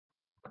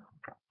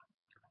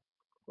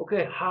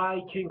Okay,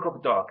 hi King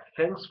Crocodile.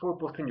 Thanks for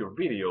posting your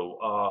video.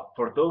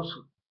 For those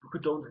who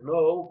don't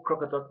know,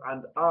 Crocodile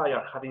and I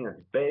are having a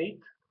debate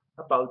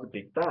about the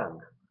Big Bang.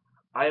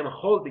 I am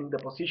holding the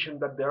position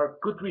that there are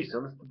good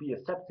reasons to be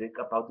skeptic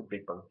about the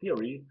Big Bang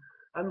Theory,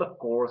 and of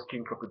course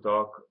King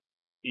Crocodile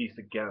is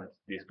against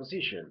this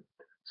position.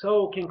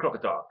 So King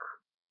Crocodile,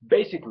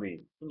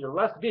 basically, in your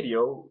last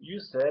video,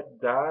 you said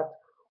that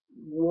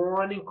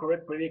one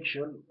incorrect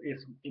prediction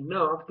is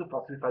enough to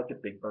falsify the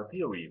Big Bang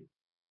Theory.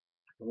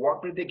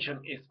 What prediction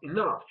is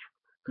enough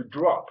to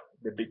drop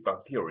the Big Bang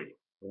Theory?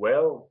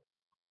 Well,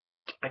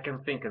 I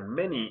can think of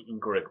many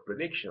incorrect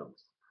predictions.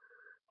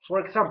 For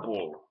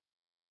example,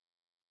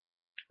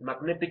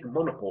 magnetic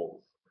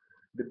monopoles.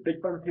 The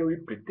Big Bang Theory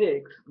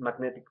predicts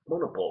magnetic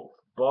monopoles,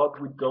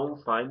 but we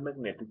don't find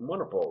magnetic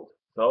monopoles.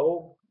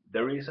 So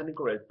there is an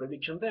incorrect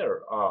prediction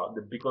there.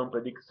 The Big Bang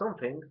predicts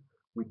something,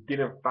 we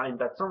didn't find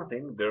that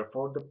something,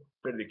 therefore the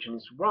prediction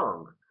is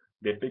wrong.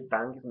 The Big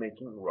Bang is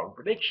making wrong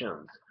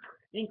predictions.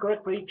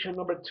 Incorrect prediction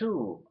number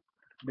two.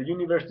 The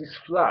universe is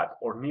flat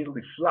or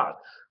nearly flat.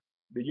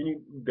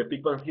 The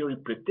Big Bang Theory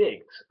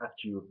predicts a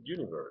cubed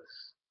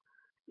universe.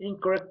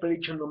 Incorrect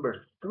prediction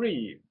number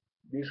three.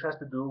 This has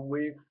to do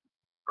with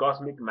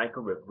cosmic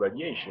microwave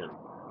radiation.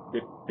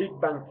 The Big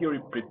Bang Theory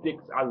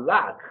predicts a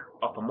lack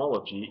of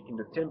homology in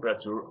the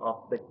temperature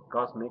of the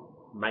cosmic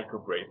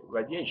microwave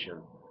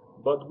radiation,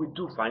 but we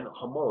do find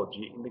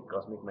homology in the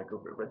cosmic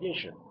microwave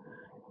radiation.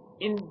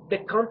 In the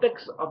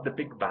context of the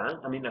Big Bang,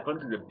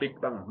 according to the Big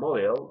Bang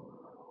model,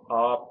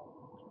 uh,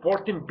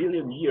 14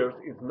 billion years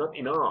is not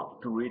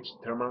enough to reach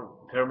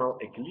thermal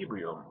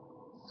equilibrium.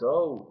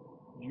 So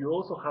you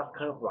also have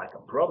kind of like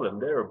a problem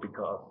there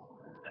because,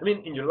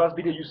 in your last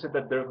video you said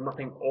that there's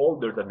nothing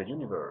older than the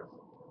universe.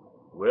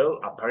 Well,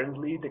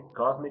 apparently the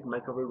cosmic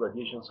microwave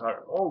radiations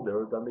are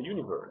older than the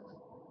universe.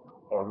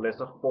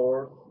 Unless, of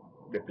course,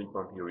 the Big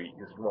Bang theory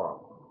is wrong,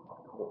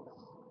 of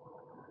course.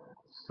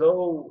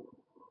 So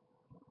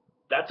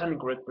that's an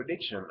incorrect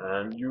prediction,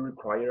 and you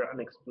require an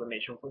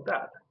explanation for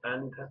that,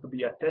 and it has to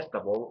be a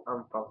testable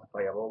and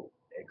falsifiable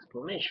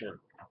explanation.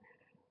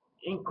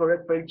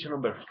 Incorrect prediction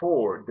number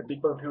four. The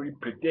Big Bang Theory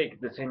predicts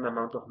the same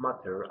amount of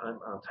matter and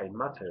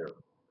antimatter.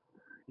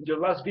 In your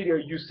last video,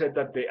 you said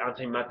that the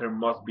antimatter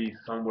must be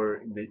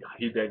somewhere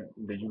hidden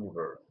in the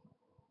universe.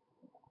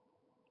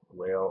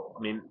 Well,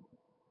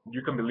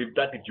 you can believe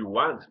that if you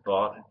want,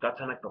 but that's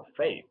an act of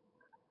faith.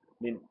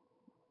 I mean,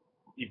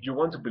 if you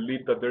want to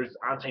believe that there is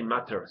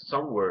antimatter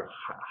somewhere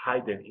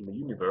hidden in the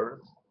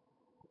universe,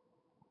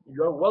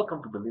 you are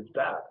welcome to believe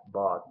that,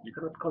 but you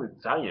cannot call it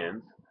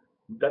science.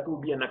 That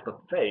would be an act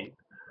of faith,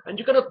 and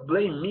you cannot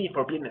blame me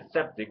for being a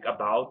skeptic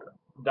about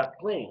that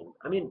claim.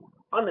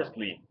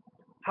 Honestly,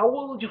 how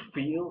would you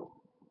feel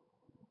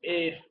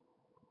if,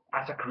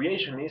 as a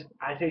creationist,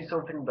 I say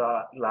something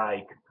that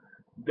like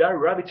there are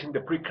rabbits in the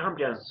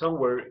Precambrian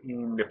somewhere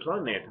in the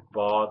planet,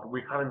 but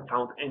we haven't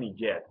found any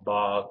yet,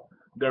 but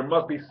there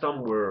must be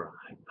somewhere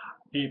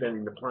hidden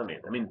in the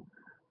planet.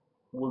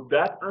 Would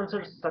that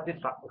answer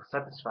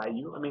satisfy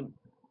you?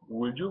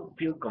 Would you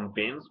feel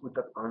convinced with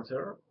that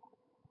answer?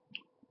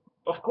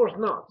 Of course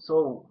not.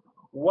 So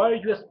why are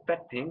you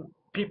expecting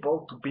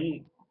people to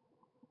be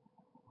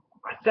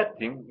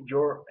accepting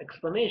your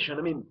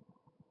explanation?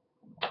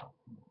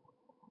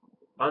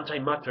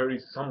 Antimatter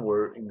is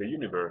somewhere in the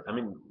universe.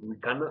 We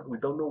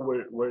don't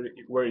know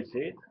where is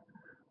it,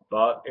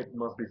 but it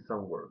must be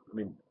somewhere.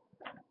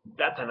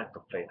 That's an act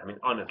of faith.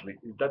 Honestly,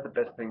 is that the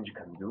best thing you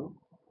can do?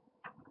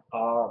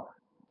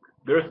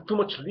 There's too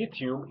much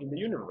lithium in the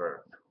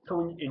universe.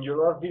 So in your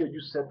last video,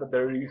 you said that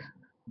there is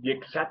the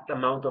exact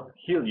amount of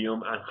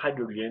helium and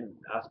hydrogen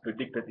as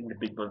predicted in the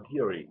Big Bang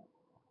theory.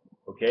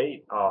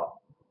 Okay,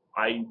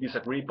 I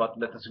disagree, but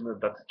let's assume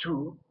that that's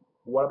true.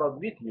 What about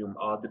lithium?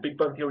 The Big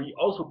Bang theory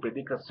also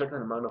predicts a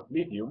certain amount of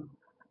lithium,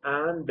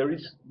 and there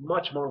is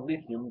much more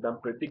lithium than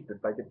predicted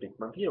by the Big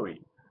Bang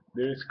theory.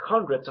 There is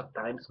hundreds of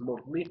times more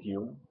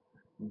lithium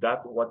than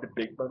what the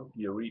Big Bang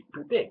theory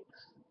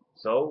predicts.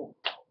 So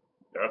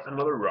there's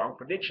another wrong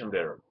prediction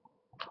there.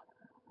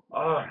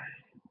 Uh,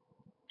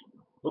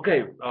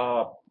 okay,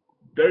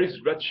 there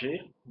is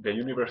redshift. The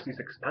universe is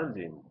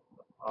expanding,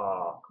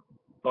 uh,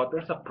 but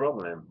there's a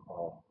problem.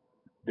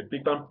 The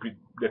Big Bang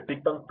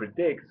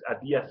predicts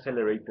a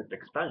decelerated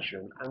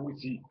expansion, and we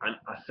see an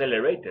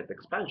accelerated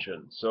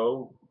expansion.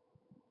 So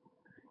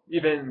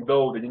even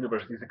though the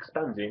universe is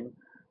expanding,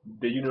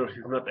 the universe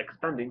is not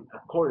expanding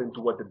according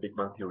to what the Big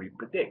Bang theory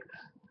predicts.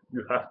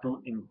 You have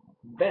to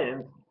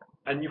invent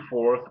a new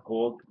force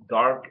called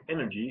dark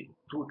energy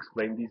to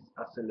explain this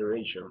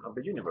acceleration of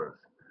the universe.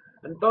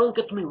 And don't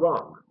get me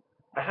wrong,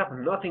 I have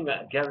nothing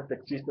against the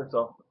existence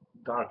of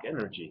dark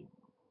energy.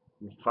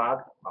 In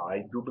fact,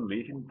 I do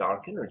believe in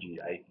dark energy.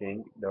 I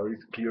think there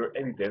is clear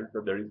evidence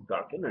that there is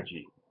dark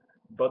energy.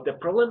 But the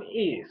problem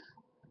is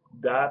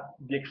that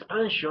the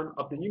expansion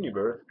of the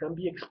universe can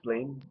be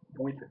explained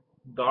with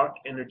dark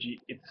energy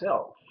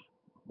itself.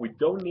 We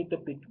don't need the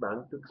Big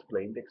Bang to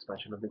explain the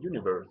expansion of the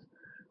universe,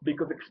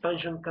 because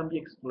expansion can be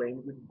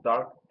explained with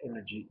dark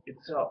energy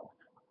itself.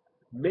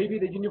 Maybe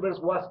the universe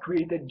was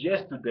created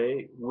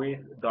yesterday with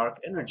dark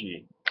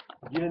energy.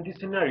 Given this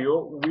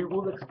scenario, we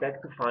would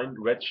expect to find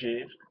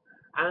redshift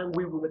and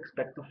we would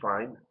expect to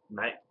find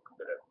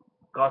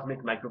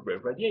cosmic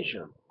microwave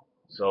radiation.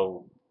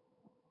 So,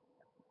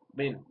 I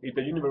mean, if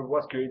the universe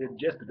was created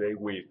yesterday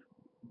with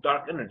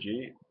dark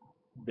energy,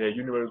 the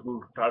universe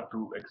will start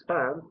to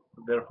expand,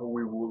 therefore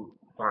we will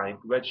find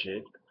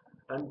redshift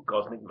and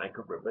cosmic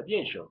microwave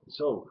radiation.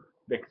 So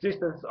the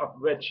existence of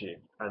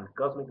redshift and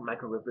cosmic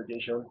microwave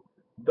radiation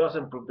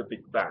doesn't prove the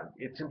Big Bang.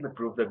 It simply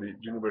proves that the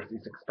universe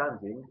is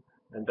expanding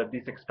and that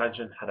this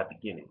expansion had a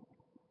beginning,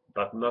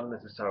 but not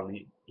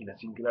necessarily in a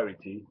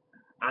singularity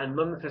and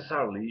not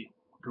necessarily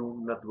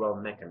through natural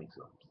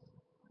mechanisms.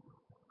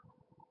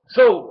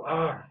 So,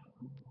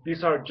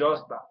 these are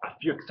just a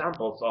few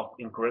examples of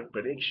incorrect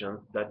predictions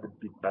that the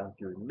Big Bang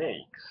Theory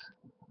makes.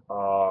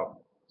 Uh,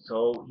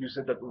 so you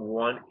said that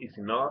one is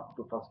enough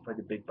to falsify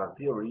the Big Bang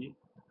Theory.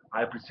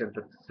 I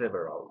presented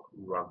several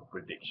wrong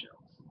predictions.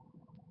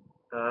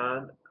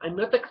 And I'm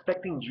not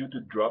expecting you to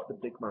drop the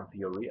Big Bang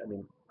Theory. I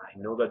mean, I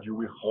know that you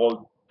will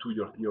hold to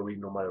your theory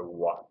no matter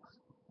what.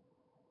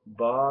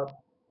 But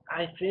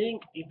I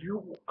think if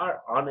you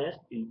are honest,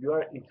 if you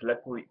are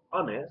intellectually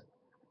honest,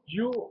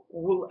 you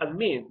will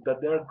admit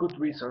that there are good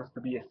reasons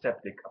to be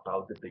skeptic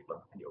about the Big Bang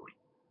Theory.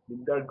 I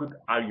mean, there are good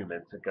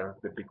arguments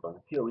against the Big Bang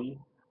Theory,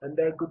 and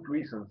there are good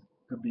reasons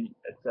to be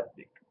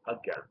skeptic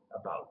again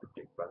about the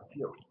Big Bang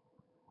Theory.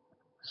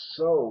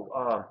 So,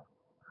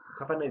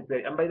 have a nice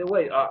day. And by the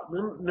way,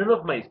 none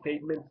of my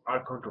statements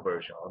are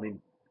controversial. I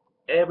mean,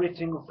 every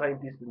single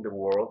scientist in the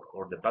world,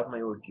 or the vast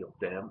majority of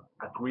them,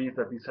 agrees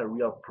that these are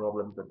real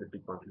problems that the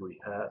Big Bang Theory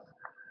has,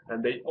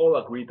 and they all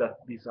agree that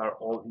these are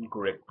all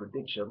incorrect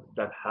predictions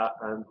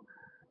and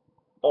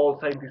all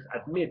scientists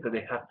admit that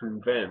they have to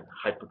invent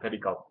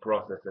hypothetical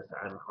processes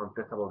and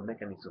untestable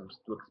mechanisms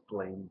to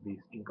explain these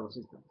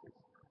inconsistencies.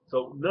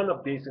 So none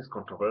of this is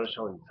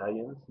controversial in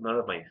science. None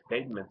of my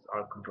statements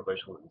are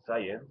controversial in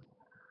science.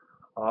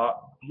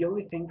 The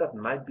only thing that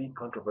might be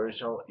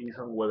controversial is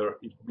on whether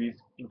if these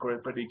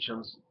incorrect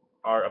predictions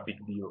are a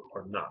big deal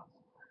or not.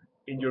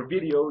 In your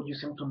video, you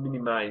seem to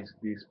minimize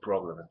these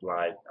problems.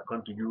 Like,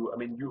 according to you, I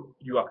mean,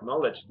 you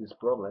acknowledge these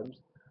problems,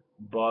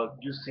 but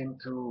you seem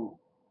to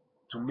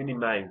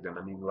minimize them.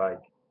 I mean,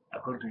 like,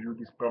 according to you,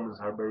 these problems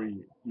are very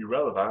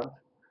irrelevant.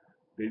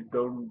 They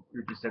don't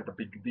represent a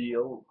big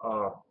deal.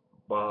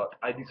 But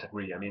I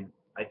disagree. I mean,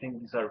 I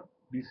think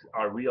these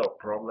are real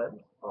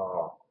problems.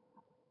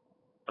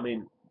 I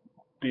mean,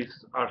 this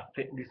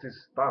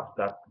is stuff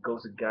that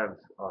goes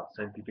against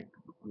scientific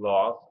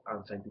laws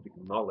and scientific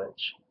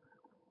knowledge.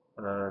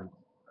 And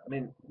I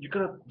mean, you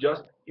cannot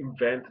just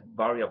invent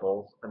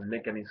variables and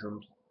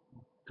mechanisms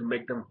to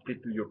make them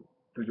fit to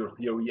your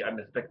theory and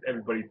expect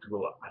everybody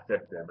to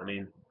accept them. I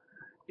mean,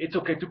 it's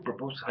okay to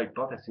propose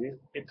hypotheses.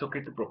 It's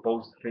okay to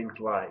propose things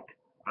like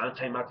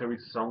antimatter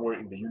is somewhere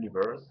in the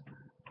universe,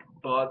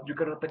 but you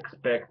cannot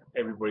expect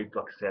everybody to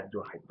accept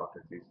your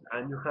hypothesis,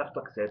 and you have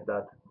to accept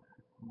that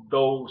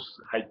those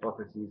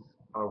hypotheses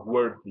are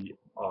worthy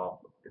of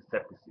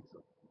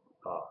skepticism.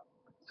 Uh,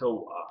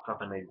 so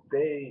have a nice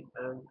day,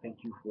 and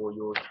thank you for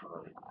your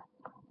time.